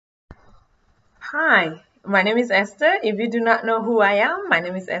Hi, my name is Esther. If you do not know who I am, my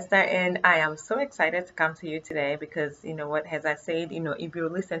name is Esther, and I am so excited to come to you today because you know what, as I said, if you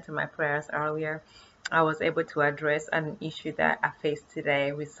listen to my prayers earlier, I was able to address an issue that I faced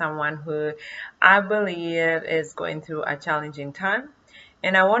today with someone who I believe is going through a challenging time.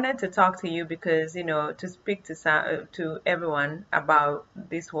 And I wanted to talk to you because, to speak to everyone about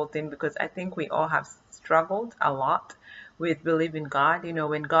this whole thing because I think we all have struggled a lot with believing God.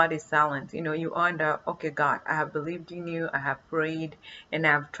 When God is silent, you wonder, okay, God, I have believed in you, I have prayed, and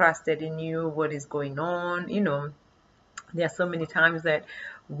I've trusted in you. What is going on? There are so many times that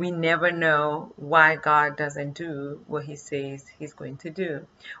we never know why God doesn't do what He says He's going to do,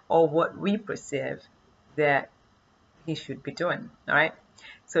 or what we perceive that He should be doing. All right.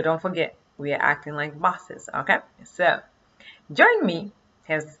 So don't forget, we are acting like bosses. Okay. So join me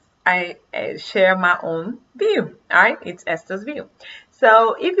as I share my own view. All right, it's Esther's view.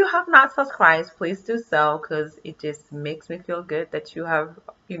 So if you have not subscribed, please do so because it just makes me feel good that you have,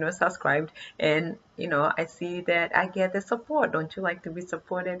 subscribed. And, I see that I get the support. Don't you like to be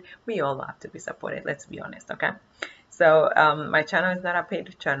supported? We all love to be supported. Let's be honest, okay? So my channel is not a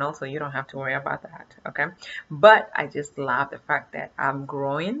paid channel, so you don't have to worry about that, okay? But I just love the fact that I'm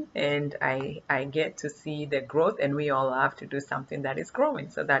growing and I get to see the growth, and we all have to do something that is growing.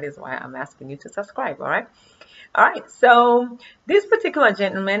 So that is why I'm asking you to subscribe, all right? All right, so this particular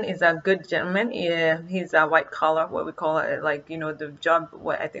gentleman is a good gentleman. He's a white collar, what we call it, like, the job,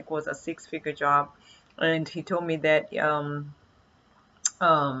 what I think was a six-figure job. And he told me that,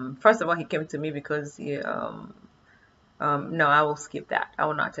 first of all, he came to me because no, I will skip that. I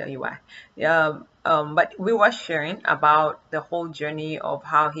will not tell you why. But we were sharing about the whole journey of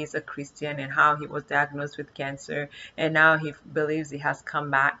how he's a Christian and how he was diagnosed with cancer, and now he believes he has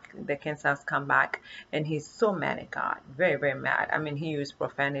come back, the cancer has come back, and he's so mad at God, very, very mad. I mean, he used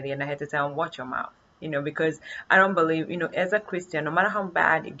profanity, and I had to tell him, watch your mouth. Because I don't believe, as a Christian, no matter how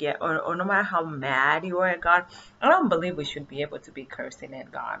bad you get, or no matter how mad you are at God, I don't believe we should be able to be cursing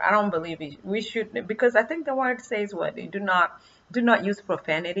at God. I don't believe we should, because I think the word says what? Do not use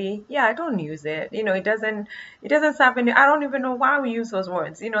profanity. Yeah, I don't use it. It doesn't serve any. I don't even know why we use those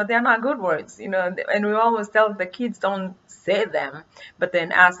words. They're not good words. And we always tell the kids don't say them, but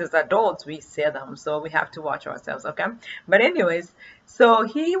then us as adults we say them. So we have to watch ourselves, okay? But anyways, so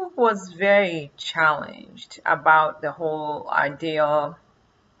he was very challenged about the whole idea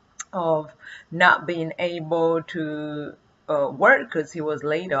of not being able to work because he was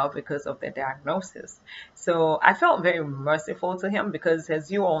laid off because of the diagnosis. So I felt very merciful to him because, as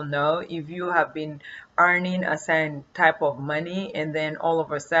you all know, if you have been earning a certain type of money and then all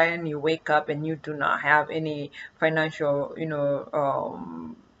of a sudden you wake up and you do not have any financial,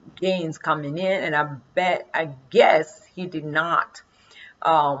 gains coming in, and I guess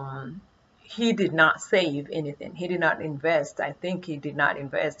um, he did not save anything. He did not invest. I think he did not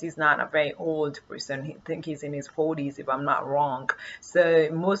invest. He's not a very old person. I think he's in his 40s, if I'm not wrong. So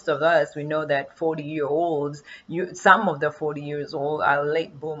most of us, we know that 40-year-olds, some of the 40 years old are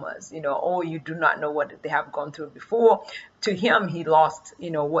late boomers, or you do not know what they have gone through before. To him, he lost,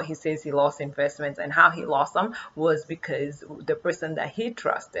 what he says, he lost investments, and how he lost them was because the person that he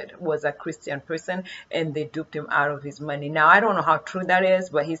trusted was a Christian person, and they duped him out of his money. Now, I don't know how true that is,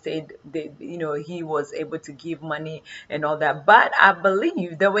 but he said he was able to give money and all that. But I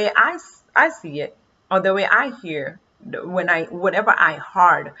believe the way I see it, or the way I hear, whatever I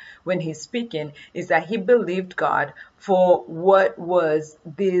heard when he's speaking, is that he believed God for what was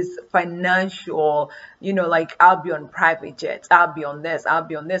this financial, like, I'll be on private jets, I'll be on this, I'll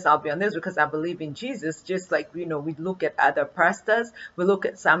be on this, I'll be on this, because I believe in Jesus. Just like, we look at other pastors, we look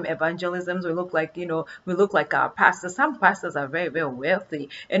at some evangelisms, we look like our pastors. Some pastors are very, very wealthy,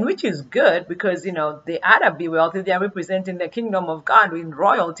 and which is good because, they ought to be wealthy. They are representing the kingdom of God in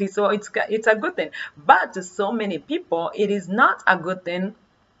royalty. So it's a good thing. But to so many people, it is not a good thing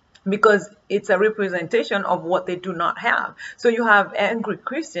because it's a representation of what they do not have. So you have angry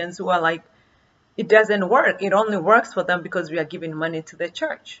Christians who are like, it doesn't work. It only works for them because we are giving money to the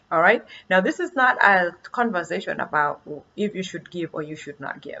church. All right. Now, this is not a conversation about if you should give or you should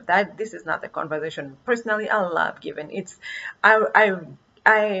not give. This is not the conversation. Personally, I love giving.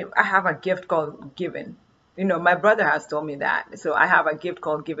 I have a gift called giving. My brother has told me that. So I have a gift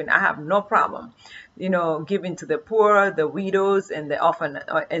called giving. I have no problem, giving to the poor, the widows, and the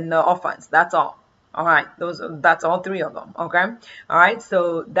orphans. That's all. All right. That's all three of them. Okay. All right.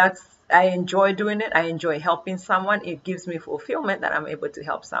 So I enjoy doing it. I enjoy helping someone. It gives me fulfillment that I'm able to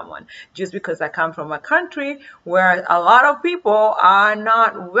help someone. Just because I come from a country where a lot of people are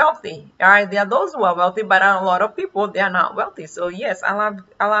not wealthy. All right, there are those who are wealthy, but a lot of people, they are not wealthy. So yes, I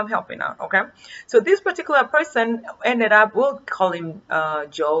love helping out. Okay, so this particular person ended up, we'll call him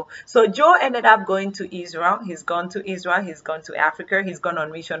Joe. So Joe ended up going to Israel. He's gone to Israel. He's gone to Africa. He's gone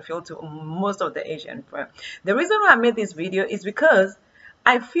on mission field to most of the Asian. The reason why I made this video is because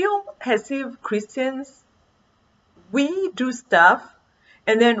I feel as if Christians, we do stuff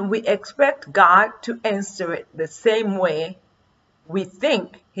and then we expect God to answer it the same way we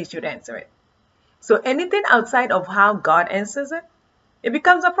think he should answer it. So anything outside of how God answers it, it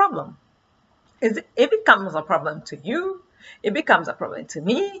becomes a problem. It becomes a problem to you. It becomes a problem to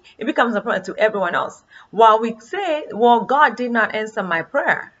me. It becomes a problem to everyone else. While we say, well, God did not answer my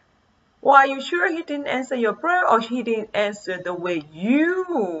prayer. Well, are you sure he didn't answer your prayer, or he didn't answer the way you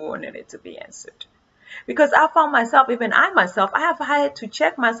wanted it to be answered? Because I found myself, even I myself, I have had to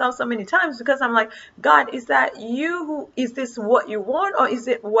check myself so many times, because I'm like, God, is that you? Is this what you want, or is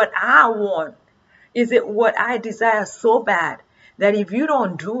it what I want? Is it what I desire so bad that if you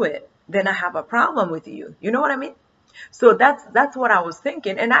don't do it, then I have a problem with you? You know what I mean? So that's what I was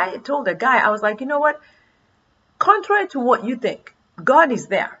thinking. And I told the guy, I was like, you know what? Contrary to what you think, God is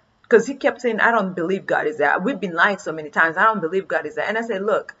there. Because he kept saying, I don't believe God is there. We've been lied so many times. I don't believe God is there. And I said,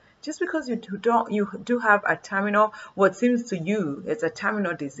 look, just because you do have a terminal, what seems to you is a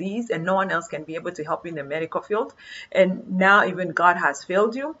terminal disease, and no one else can be able to help you in the medical field, and now even God has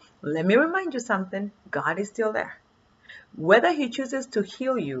failed you, let me remind you something. God is still there. Whether he chooses to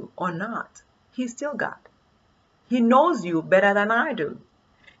heal you or not, he's still God. He knows you better than I do.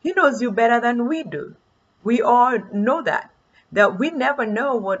 He knows you better than we do. We all know that we never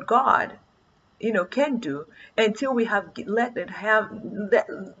know what God, can do until we have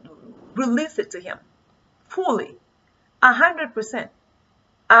release it to him fully, 100%,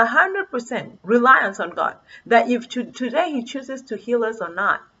 100% reliance on God. That if today he chooses to heal us or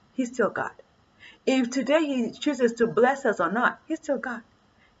not, he's still God. If today he chooses to bless us or not, he's still God.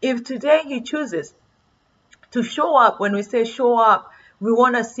 If today he chooses to show up, when we say show up, we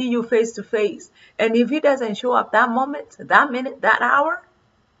want to see you face to face. And if he doesn't show up that moment, that minute, that hour,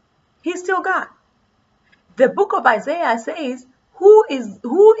 he's still God. The book of Isaiah says, who is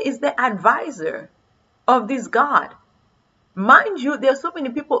the advisor of this God? Mind you, there are so many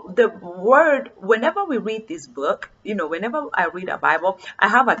people, the word, whenever we read this book, whenever I read a Bible, I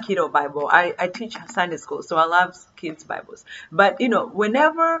have a kiddo Bible. I teach Sunday school, so I love kids' Bibles. But,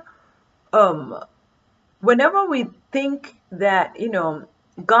 whenever we think that,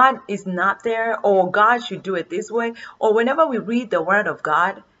 God is not there, or God should do it this way, or whenever we read the word of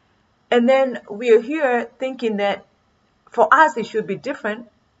God, and then we're here thinking that for us it should be different,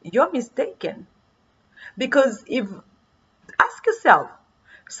 you're mistaken. Because ask yourself,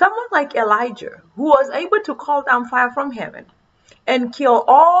 someone like Elijah, who was able to call down fire from heaven and kill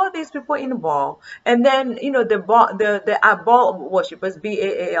all these people in Baal, and then the Baal worshippers,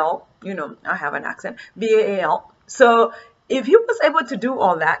 Baal, I have an accent, Baal. So if he was able to do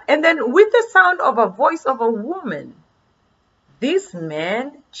all that, and then with the sound of a voice of a woman, this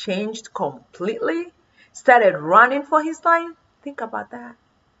man changed completely, started running for his life. Think about that.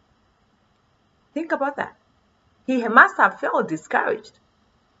 Think about that. He must have felt discouraged.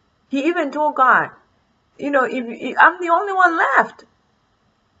 He even told God, if I'm the only one left.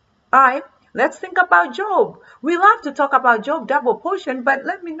 All right, let's think about Job. We love to talk about Job, double portion, but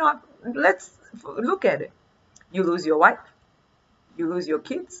let's look at it. You lose your wife. You lose your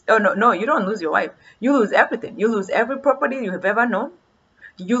kids. Oh, no, you don't lose your wife. You lose everything. You lose every property you have ever known.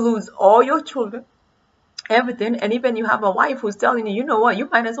 You lose all your children, everything. And even you have a wife who's telling you, you know what, you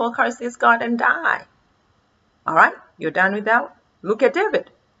might as well curse this God and die. All right, you're done with that? Look at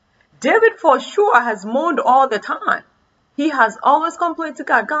David. David for sure has mourned all the time. He has always complained to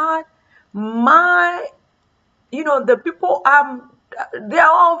God, God, the people, they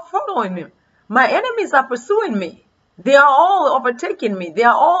are all following me. My enemies are pursuing me. They are all overtaking me. They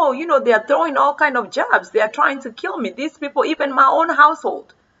are all, they are throwing all kind of jabs. They are trying to kill me. These people, even my own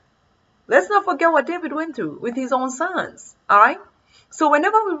household. Let's not forget what David went through with his own sons. All right. So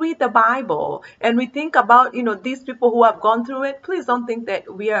whenever we read the Bible and we think about, these people who have gone through it, please don't think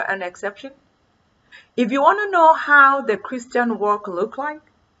that we are an exception. If you want to know how the Christian walk look like,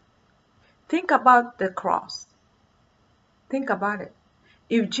 think about the cross. Think about it.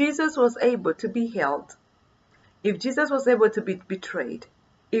 If Jesus was able to be held, if Jesus was able to be betrayed,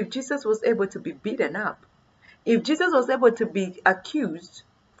 if Jesus was able to be beaten up, if Jesus was able to be accused,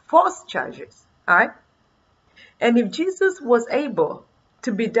 false charges, all right? And if Jesus was able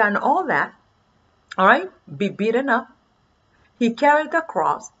to be done all that, all right, be beaten up. He carried the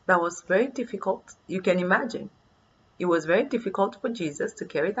cross that was very difficult. You can imagine. It was very difficult for Jesus to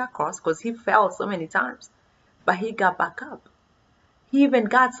carry that cross because he fell so many times. But he got back up. He even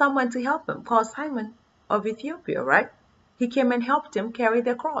got someone to help him, called Simon of Ethiopia, right? He came and helped him carry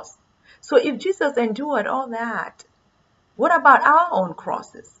the cross. So if Jesus endured all that, what about our own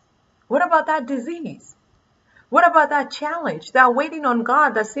crosses? What about that disease? What about that challenge, that waiting on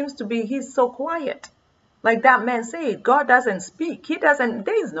God that seems to be, he's so quiet? Like that man said, God doesn't speak.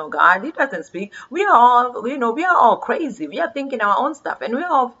 There is no God. He doesn't speak. We are all, we are all crazy. We are thinking our own stuff and we're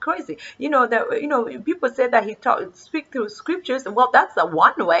all crazy. People say that speak through scriptures. Well, that's the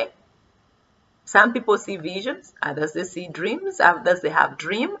one way. Some people see visions. Others they see dreams. Others they have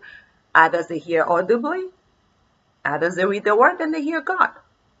dream. Others they hear audibly. Others they read the word and they hear God.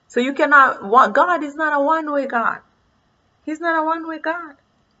 So God is not a one-way God. He's not a one-way God.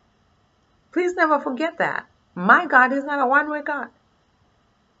 Please never forget that. My God is not a one-way God.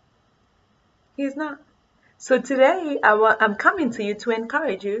 He's not. So today, I'm coming to you to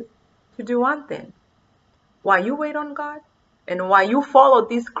encourage you to do one thing. While you wait on God, and while you follow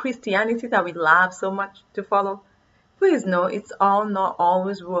this Christianity that we love so much to follow, please know it's all not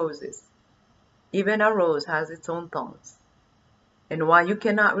always roses. Even a rose has its own thorns. And while you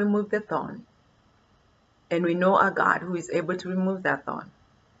cannot remove the thorn, and we know a God who is able to remove that thorn,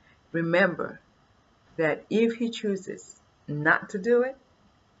 remember that if he chooses not to do it,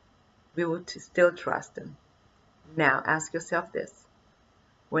 we will still trust him. Now ask yourself this.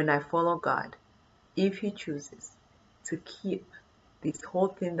 When I follow God, if he chooses to keep this whole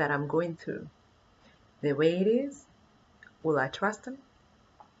thing that I'm going through the way it is, will I trust him?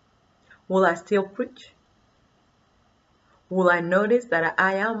 Will I still preach? Will I notice that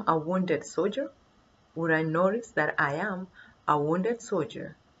I am a wounded soldier? Will I notice that I am a wounded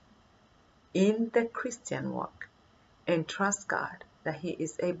soldier in the Christian walk and trust God that he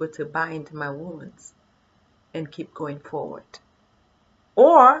is able to bind my wounds and keep going forward?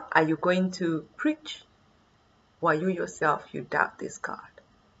 Or are you going to preach while you yourself, you doubt this God?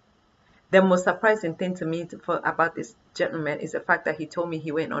 The most surprising thing to me about this gentleman is the fact that he told me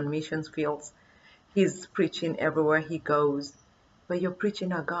he went on missions fields. He's preaching everywhere he goes, but you're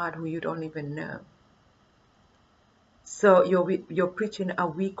preaching a God who you don't even know. So you're preaching a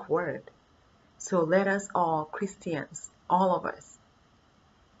weak word. So let us all, Christians, all of us,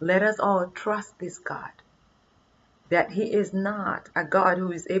 let us all trust this God. That he is not a God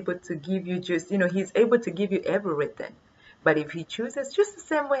who is able to give you just, he's able to give you everything. But if he chooses, just the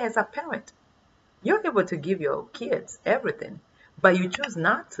same way as a parent, you're able to give your kids everything, but you choose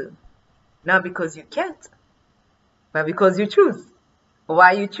not to. Not because you can't, but because you choose.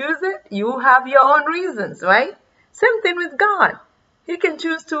 Why you choose it, you have your own reasons, right? Same thing with God. He can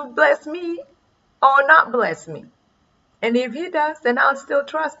choose to bless me or not bless me. And if he does, then I'll still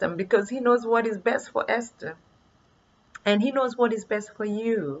trust him because he knows what is best for Esther. And he knows what is best for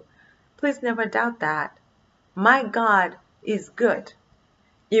you. Please never doubt that. My God is good.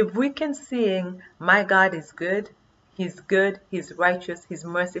 If we can sing, my God is good, he's righteous, he's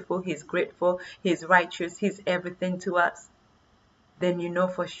merciful, he's grateful, he's righteous, he's everything to us, then you know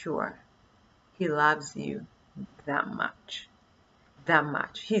for sure he loves you that much. That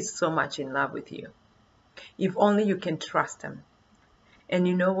much. He's so much in love with you. If only you can trust him. And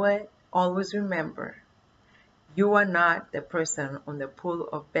you know what? Always remember, you are not the person on the pool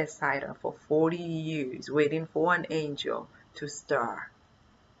of Bethesda for 40 years waiting for an angel to stir.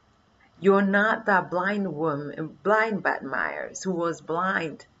 You're not that blind woman, blind Bartimaeus who was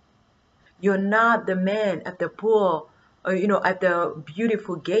blind. You're not the man at the pool, or, at the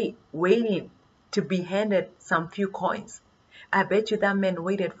beautiful gate waiting to be handed some few coins. I bet you that man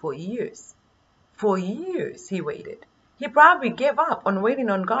waited for years. For years he waited. He probably gave up on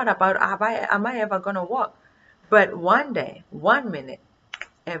waiting on God about, am I ever going to walk? But one day, 1 minute,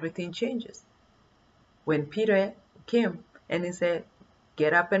 everything changes. When Peter came and he said,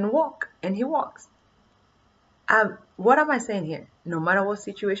 get up and walk, and he walks. What am I saying here? No matter what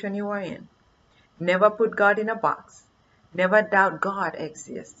situation you are in, never put God in a box. Never doubt God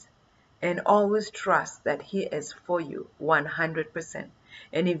exists. And always trust that he is for you 100%.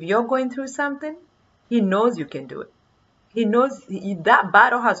 And if you're going through something, he knows you can do it. He knows that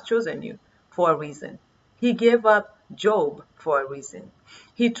battle has chosen you for a reason. He gave up Job for a reason.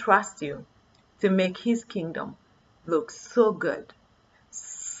 He trusts you to make his kingdom look so good.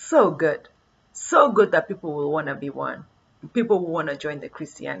 So good. So good that people will want to be one. People will want to join the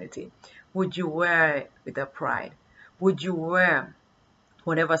Christianity. Would you wear it with a pride? Would you wear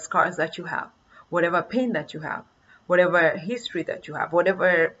whatever scars that you have, whatever pain that you have, whatever history that you have,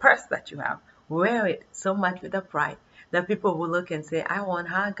 whatever purse that you have, wear it so much with a pride that people will look and say, I want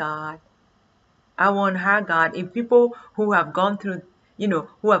her God. I want her God. If people who have gone through,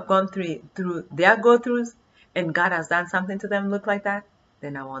 who have gone through their go-throughs and God has done something to them look like that,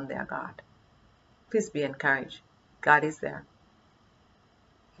 then I want their God. Please be encouraged. God is there.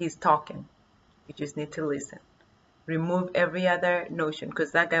 He's talking. You just need to listen. Remove every other notion,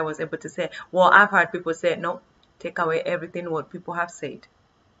 because that guy was able to say, well, I've heard people say, no, take away everything what people have said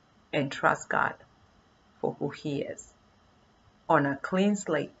and trust God for who he is. On a clean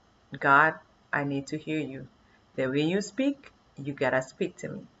slate, God, I need to hear you. The way you speak, you gotta speak to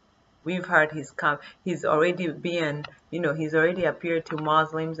me. We've heard he's already been, he's already appeared to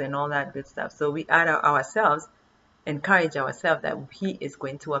Muslims and all that good stuff. So we add ourselves, encourage ourselves that he is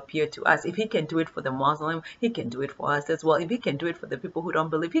going to appear to us. If he can do it for the Muslim, he can do it for us as well. If he can do it for the people who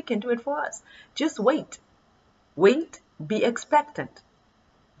don't believe, he can do it for us. Just wait. Wait, be expectant.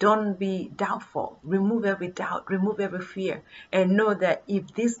 Don't be doubtful. Remove every doubt, remove every fear, and know that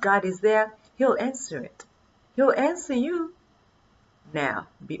if this God is there, he'll answer it. He'll answer you. Now,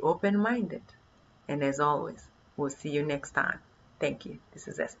 be open-minded. And as always, we'll see you next time. Thank you. This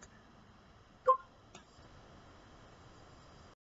is Esther.